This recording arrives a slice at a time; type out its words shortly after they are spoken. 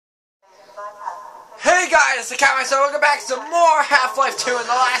Hey guys, the Cat myself. Welcome back to more Half-Life 2. In the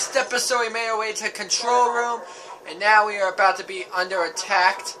last episode, we made our way to the control room, and now we are about to be under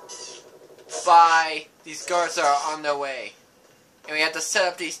attack by these guards that are on their way. And we have to set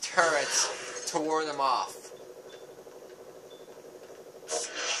up these turrets to ward them off.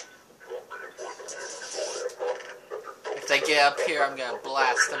 If they get up here, I'm gonna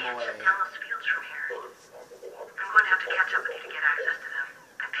blast them away.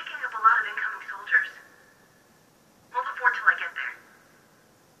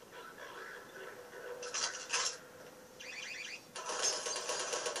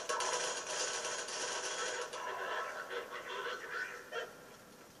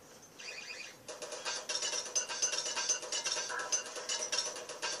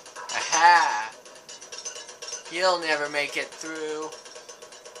 Aha! He'll never make it through.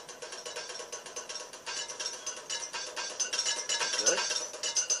 Good.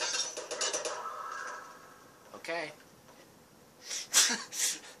 Okay.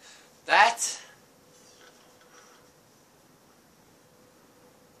 That.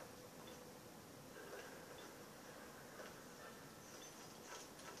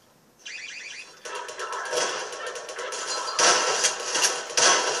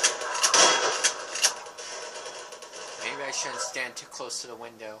 Maybe I shouldn't stand too close to the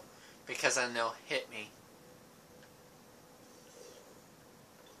window, because then they'll hit me.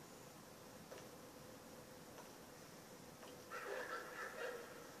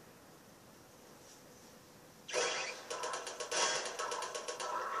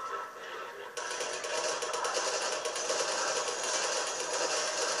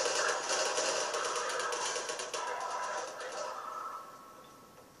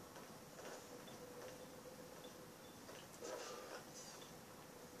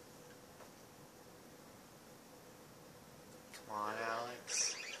 Come on,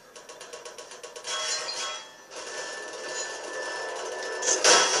 Alex.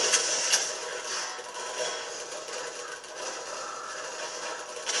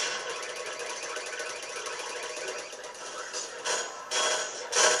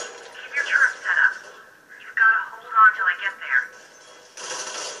 Keep your turret set up. You've got to hold on till I get there.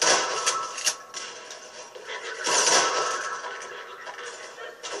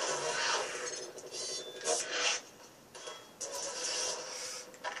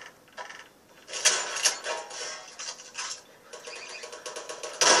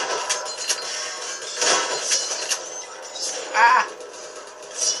 Ah!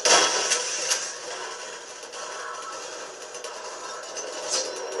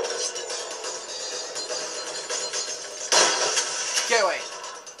 Get away.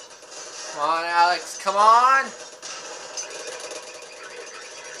 Come on, Alex. Come on.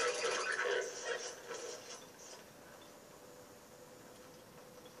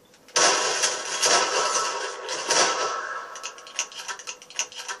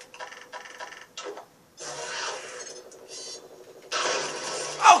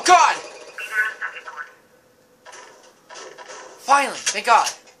 Oh, God! Be there in a second, Gordon. Finally, thank God.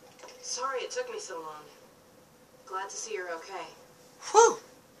 Sorry it took me so long. Glad to see you're okay. Whew.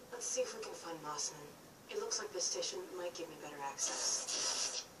 Let's see if we can find Mossman. It looks like this station might give me better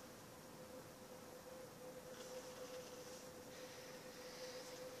access.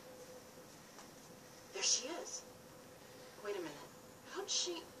 There she is. Wait a minute. How'd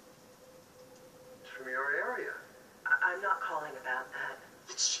she... From your area. I'm not calling about that.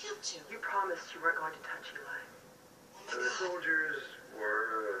 What's she up to? You promised you weren't going to touch Eli. Oh my The God. soldiers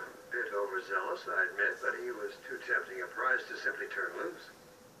were a bit overzealous, I admit, but he was too tempting a prize to simply turn loose,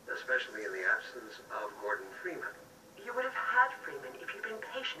 especially in the absence of Gordon Freeman. You would have had Freeman if you'd been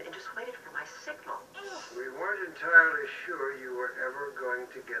patient and just waited for my signal. We weren't entirely sure you were ever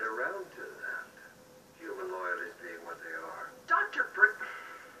going to get around to that, human loyalties being what they are. Dr.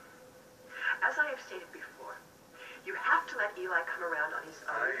 As I have stated before, you have to let Eli come around on his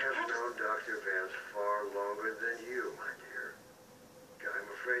own. I You have can't known Dr. Vance far longer than you, my dear. I'm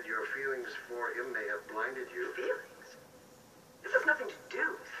afraid your feelings for him may have blinded you. Feelings? This has nothing to do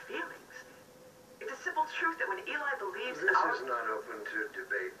with feelings. It's a simple truth that when Eli believes This our... is not open to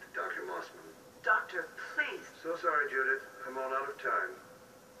debate, Dr. Mossman. Doctor, please. So sorry, Judith. I'm all out of time.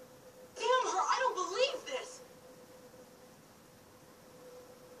 Damn her! I don't believe this!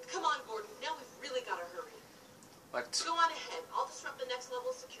 Come on, Gordon. Now we've really got to hurry. What? Go on ahead. I'll disrupt the next level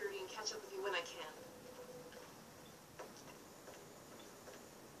of security and catch up with you when I can.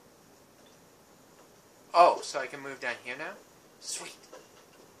 Oh, so I can move down here now? Sweet.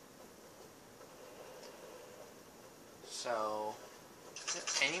 So, is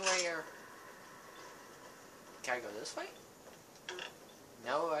there anywhere? Can I go this way?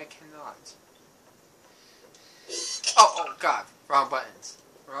 No, I cannot. Oh, God. Wrong buttons.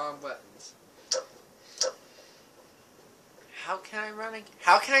 Wrong buttons. How can I run again?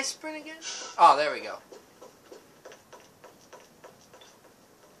 How can I sprint again? Oh, there we go.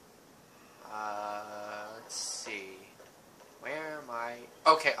 Let's see. Where am I?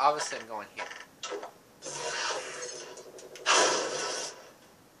 Okay, obviously I'm going here.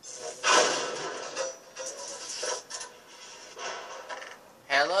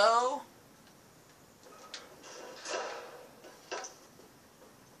 Hello?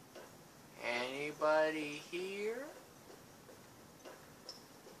 Anybody here?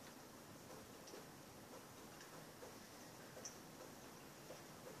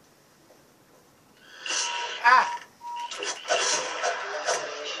 Ah!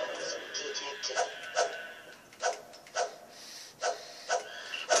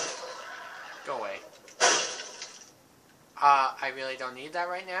 Go away. I really don't need that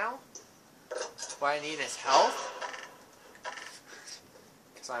right now. What I need is health.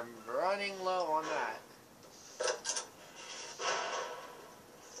 Because I'm running low on that.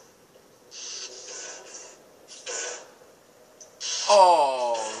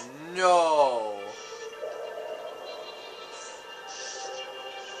 Oh, no.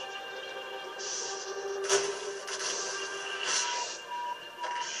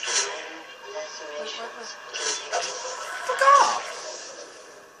 Fuck off.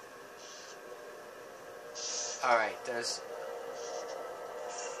 Alright, there's...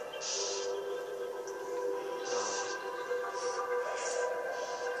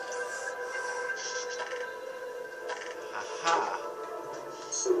 Aha.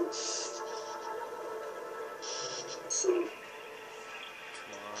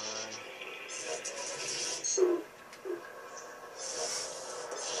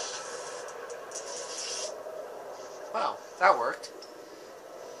 Well, that worked.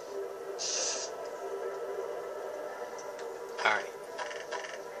 Alright.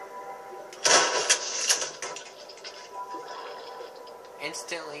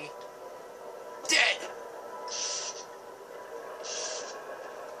 Instantly dead!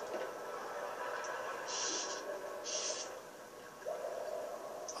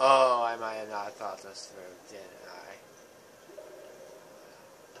 Oh, I might have not thought this through, didn't I?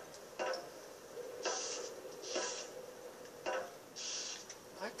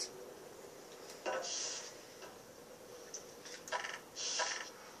 What?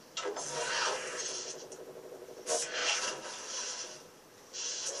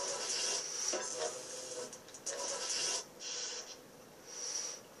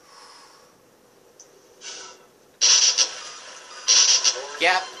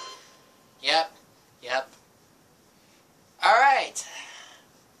 Yep. Yep. Yep. Alright.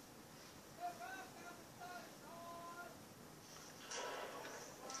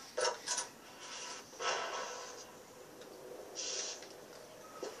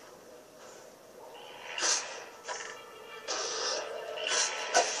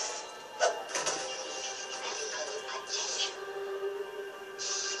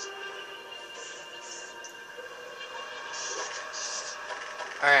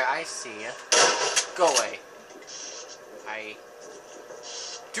 Alright, I see ya. Go away. I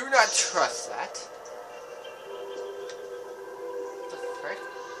do not trust that. What the frick?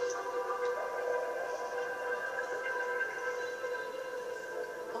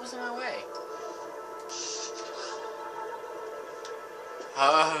 What was in my way?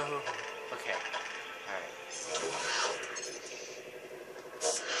 Oh, okay. Alright.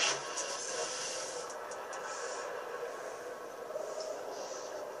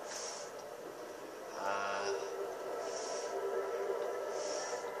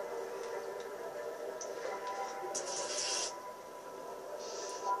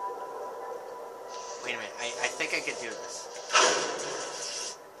 Wait a minute, I think I could do this.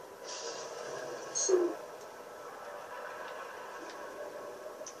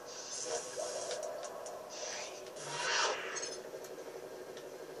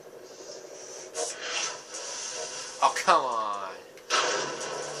 Oh, come on.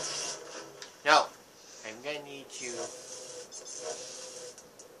 No, I'm gonna need you.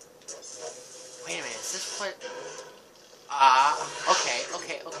 Wait a minute, is this what...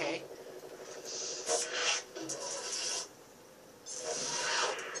 okay.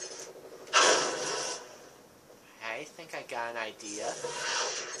 I think I got an idea.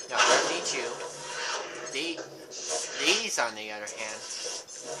 No, I don't need you. These, on the other hand,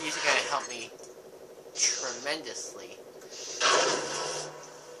 these are gonna help me tremendously.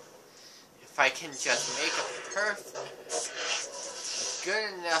 If I can just make a good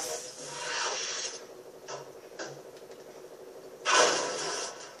enough...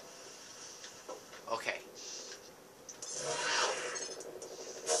 Okay.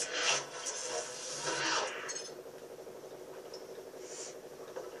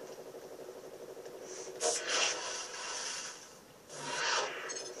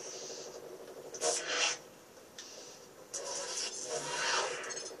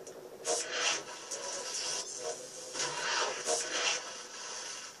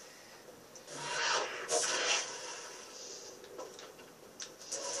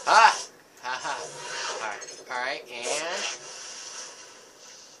 Ah! Haha. Alright, alright, and...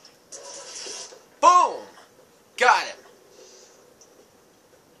 boom! Got him!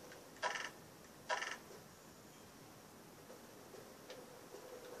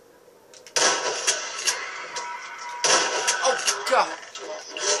 Oh, God!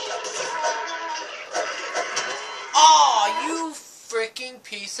 Aw, you freaking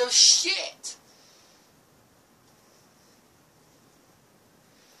piece of shit!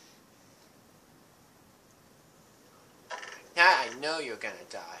 Now I know you're gonna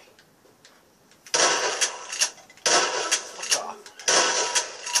die. Fuck off.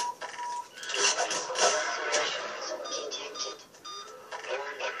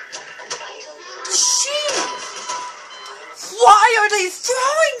 Jeez! Why are they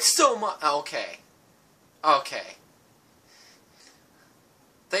throwing so much? Okay. Okay.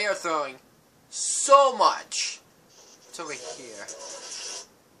 They are throwing so much. It's over here.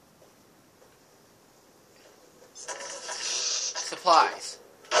 Supplies.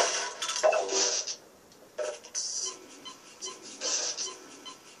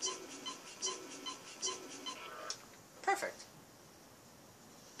 Perfect.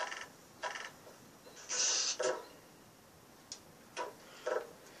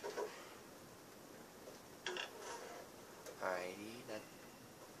 Alrighty, that.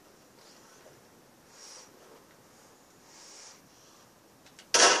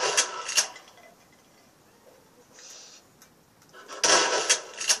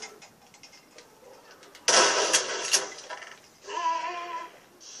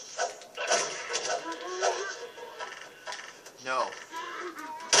 No.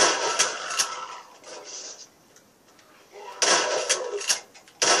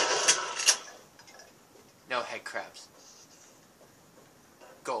 No head crabs.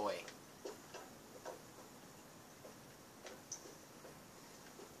 Go away.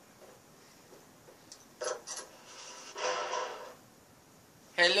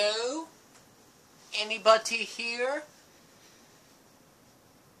 Hello? Anybody here?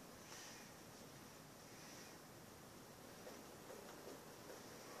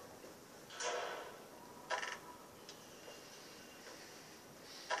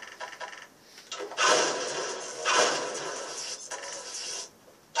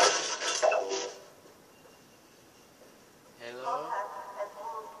 Hello?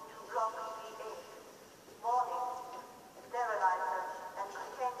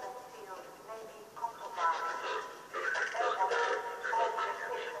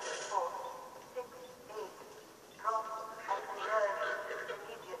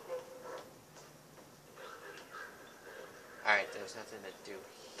 Alright, there's nothing to do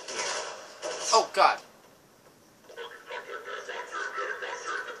here. Oh, God!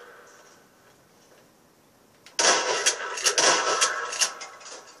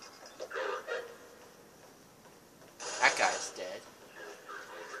 That guy's dead.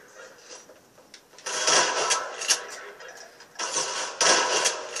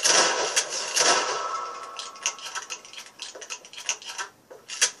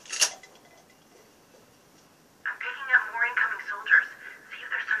 I'm picking up more incoming soldiers. See if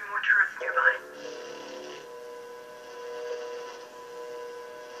there's some more turrets nearby.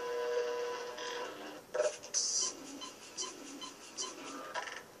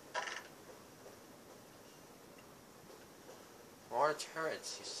 More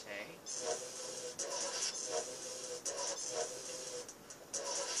turrets, you say?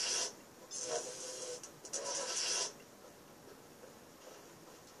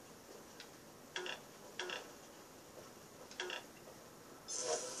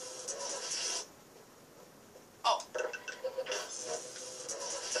 Oh! We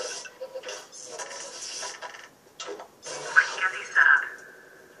can get these set up.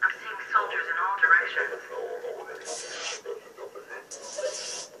 I'm seeing soldiers in all directions.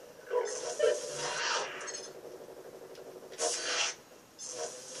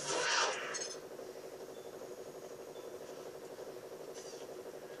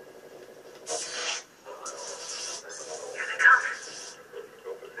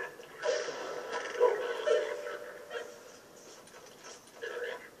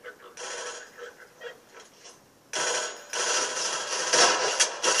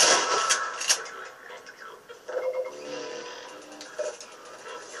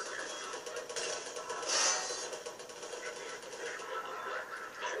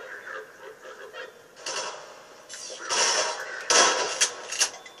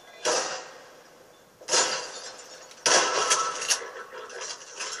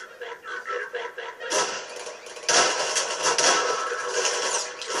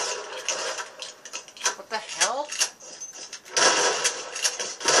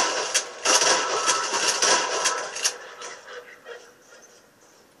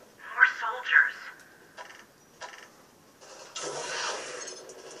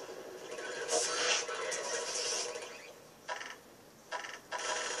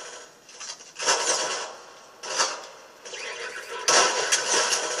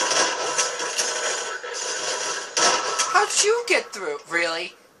 get through.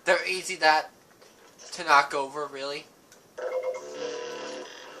 Really? They're easy that to knock over, really?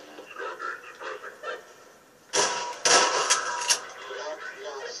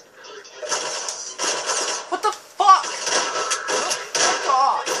 What the fuck? Fuck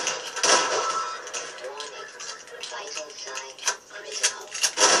off.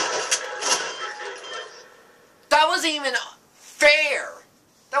 That wasn't even fair.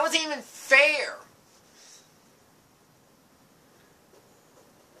 That wasn't even fair.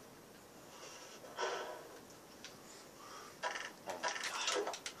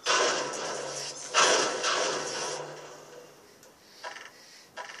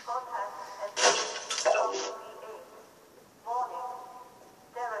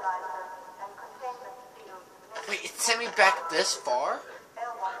 Wait, it sent me back this far?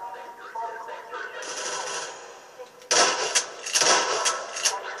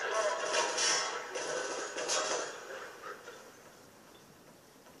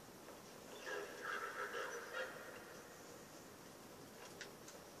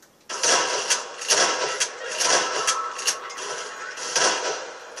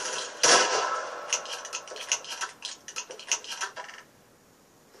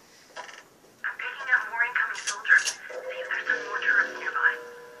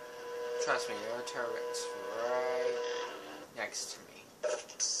 Trust me, there are turrets right next to me.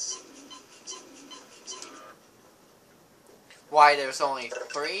 Why, there's only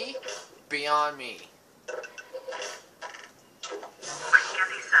 3? Beyond me. Get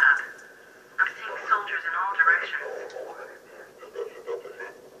these set up. I'm seeing soldiers in all directions.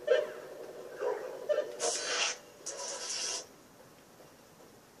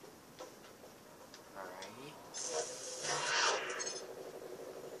 Alrighty.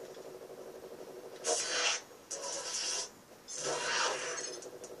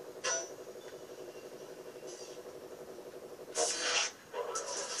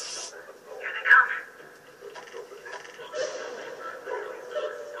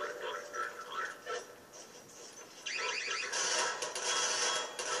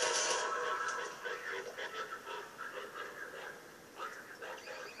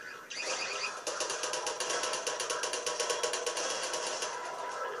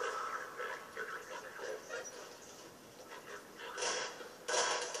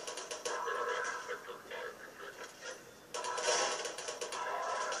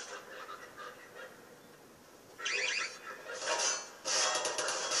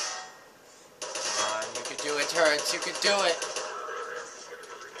 Do it, turrets, you can do it.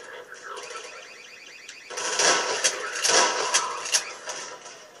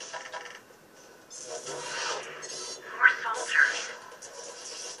 More soldiers.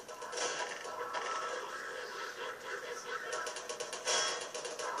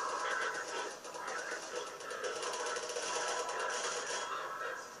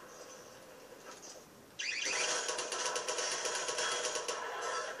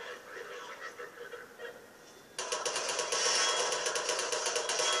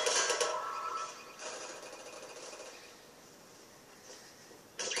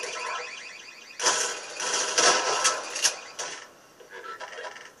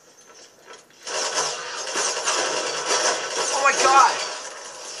 Oh my god!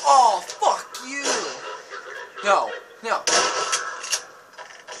 Oh, fuck you! No, no.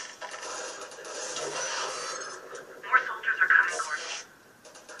 More soldiers are coming, Gordon.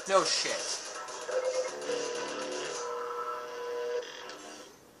 No shit.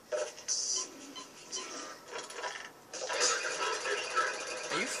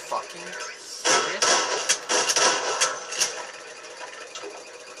 Are you fucking serious?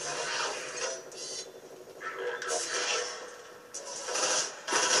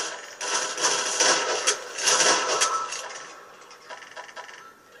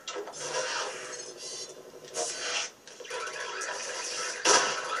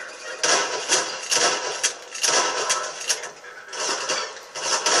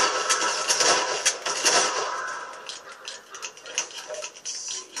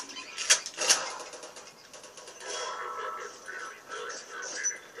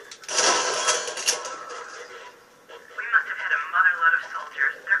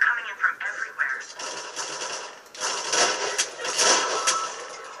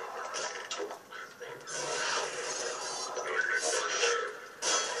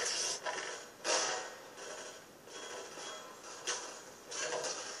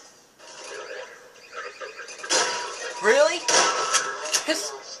 Really?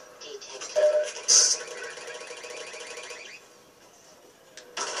 His...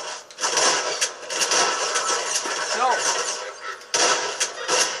 No.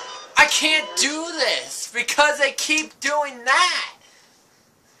 I can't do this because they keep doing that.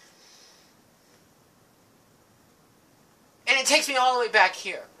 And it takes me all the way back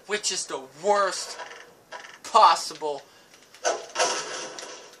here, which is the worst possible.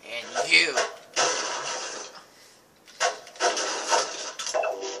 And you.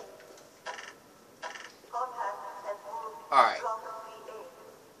 Alright.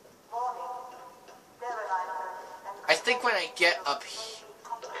 I think when I get up here,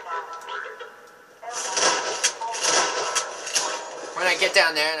 when I get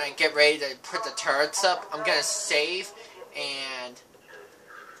down there and I get ready to put the turrets up, I'm gonna save and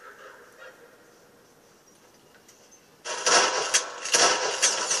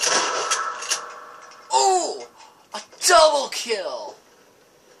ooh! A double kill!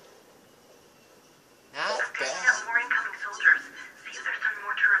 Not bad. More incoming soldiers. See if there's some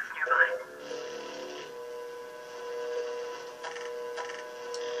more turrets nearby.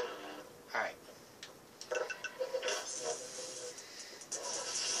 Alright.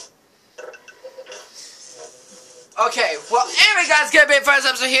 Okay, well, anyway, guys, gonna be it for this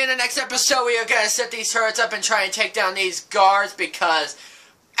episode. Here in the next episode, we are gonna set these turrets up and try and take down these guards because,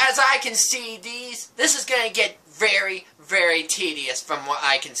 as I can see, this is gonna get very, very tedious from what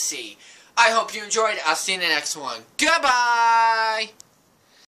I can see. I hope you enjoyed. I'll see you in the next one. Goodbye!